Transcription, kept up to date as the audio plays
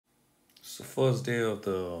So first day of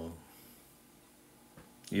the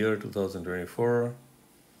year 2024.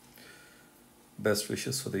 Best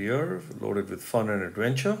wishes for the year, loaded with fun and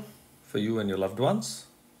adventure for you and your loved ones.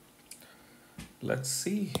 Let's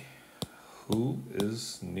see who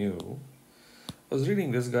is new. I was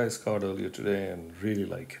reading this guy's card earlier today and really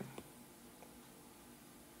like him.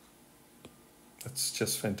 It's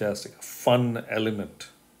just fantastic. A fun element.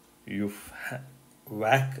 You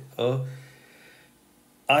whack a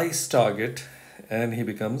ice target and he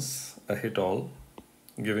becomes a hit all,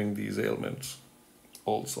 giving these ailments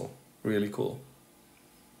also. Really cool.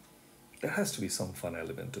 There has to be some fun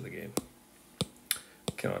element to the game.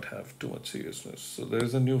 Cannot have too much seriousness. So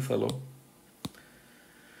there's a new fellow,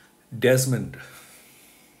 Desmond,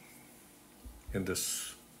 in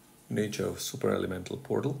this nature super elemental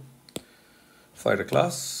portal. Fighter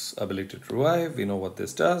class, ability to revive. We know what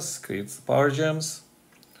this does. Creates the power gems.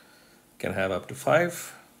 Can have up to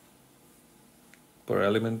 5 per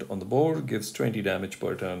element on the board. Gives 20 damage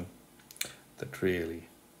per turn. That really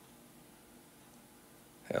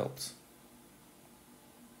helps.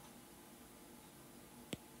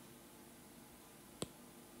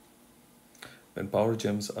 When power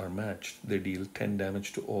gems are matched, they deal 10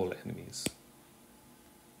 damage to all enemies.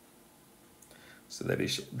 So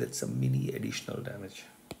that's a mini additional damage.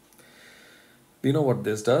 We know what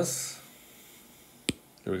this does.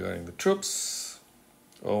 Regarding the troops.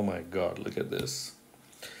 Oh my god, look at this.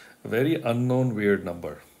 A very unknown weird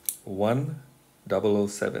number.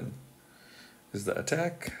 1007 is the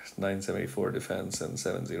attack, 974 defense, and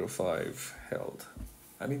 705 health.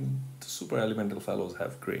 I mean, the super elemental fellows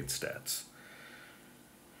have great stats.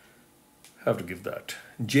 Have to give that.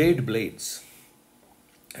 Jade Blades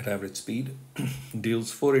at average speed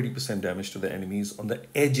deals 480% damage to the enemies on the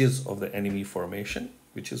edges of the enemy formation,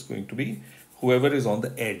 which is going to be whoever is on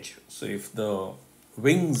the edge. So if the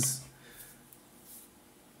wings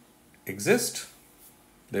exist,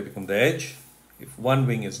 they become the edge. If one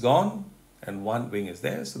wing is gone and one wing is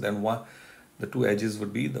there, so then the two edges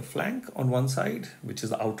would be the flank on one side, which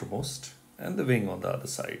is the outermost, and the wing on the other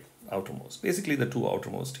side, outermost. Basically the two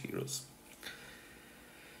outermost heroes.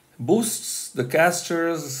 Boosts the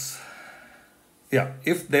casters. Yeah,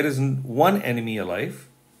 if there is one enemy alive,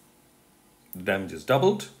 the damage is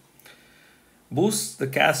doubled. Boosts the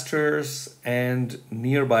casters and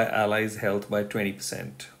nearby allies' health by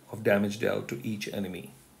 20% of damage dealt to each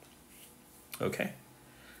enemy. Okay,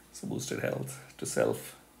 so boosted health to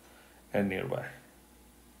self and nearby.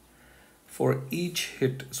 For each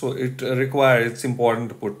hit, so it's important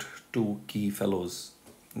to put 2 key fellows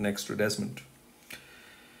next to Desmond.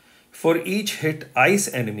 For each hit ice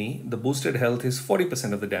enemy, the boosted health is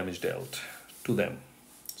 40% of the damage dealt to them.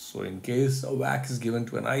 So in case a whack is given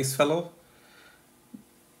to an ice fellow,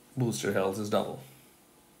 boosted health is double.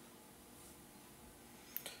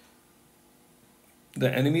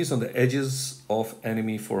 The enemies on the edges of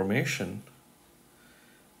enemy formation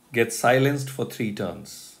get silenced for 3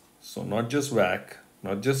 turns. So not just whack,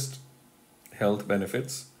 not just health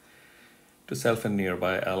benefits to self and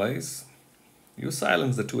nearby allies. You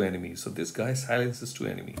silence the 2 enemies. So this guy silences 2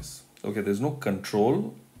 enemies. Okay, there's no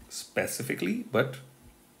control specifically, but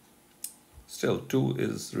still 2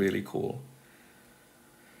 is really cool.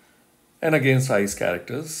 And against ice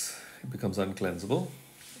characters, it becomes uncleansable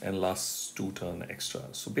and lasts 2 turns extra.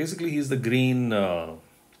 So basically he's the green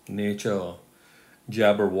nature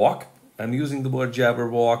Jabberwock. I'm using the word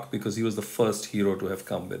Jabberwock because he was the first hero to have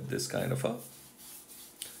come with this kind of a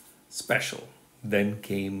special. Then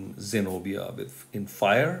came Zenobia in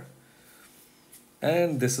fire.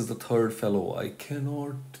 And this is the 3rd fellow. I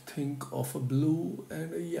cannot think of a blue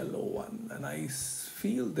and a yellow one. And I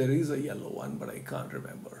feel there is a yellow one, but I can't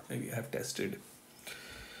remember. Maybe I have tested.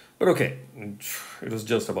 But okay, it was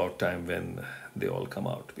just about time when they all come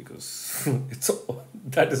out, because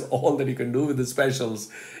that is all that you can do with the specials.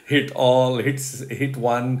 Hit all, hit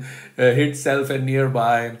one, hit self and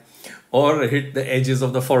nearby, or hit the edges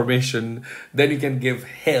of the formation. Then you can give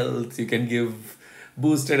health, you can give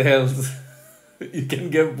boosted health. You can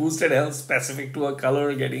give boosted health specific to a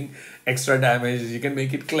color, getting extra damage. You can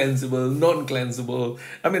make it cleansable, non-cleansable.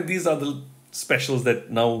 I mean, these are the specials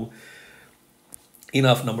that now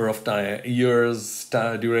enough number of years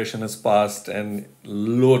duration has passed and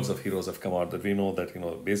loads of heroes have come out that we know that,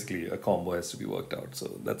 basically a combo has to be worked out.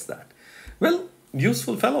 So that's that. Well,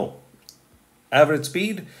 useful fellow. Average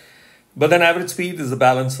speed. But then average speed is a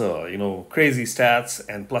balancer, crazy stats,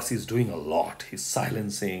 and plus he's doing a lot. He's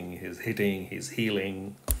silencing, he's hitting, he's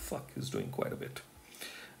healing. He's doing quite a bit.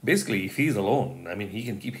 Basically, if he's alone, I mean, he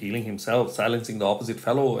can keep healing himself, silencing the opposite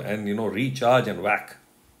fellow, and, recharge and whack.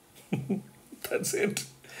 That's it.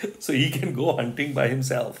 So he can go hunting by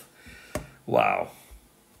himself. Wow.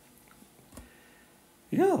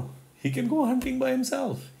 Yeah, he can go hunting by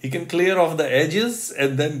himself. He can clear off the edges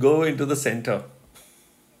and then go into the center.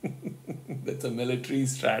 That's a military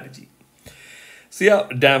strategy. So yeah,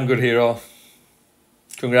 damn good hero.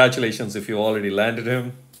 Congratulations if you already landed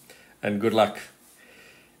him, and good luck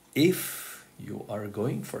if you are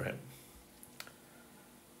going for him.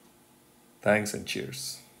 Thanks and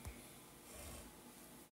cheers.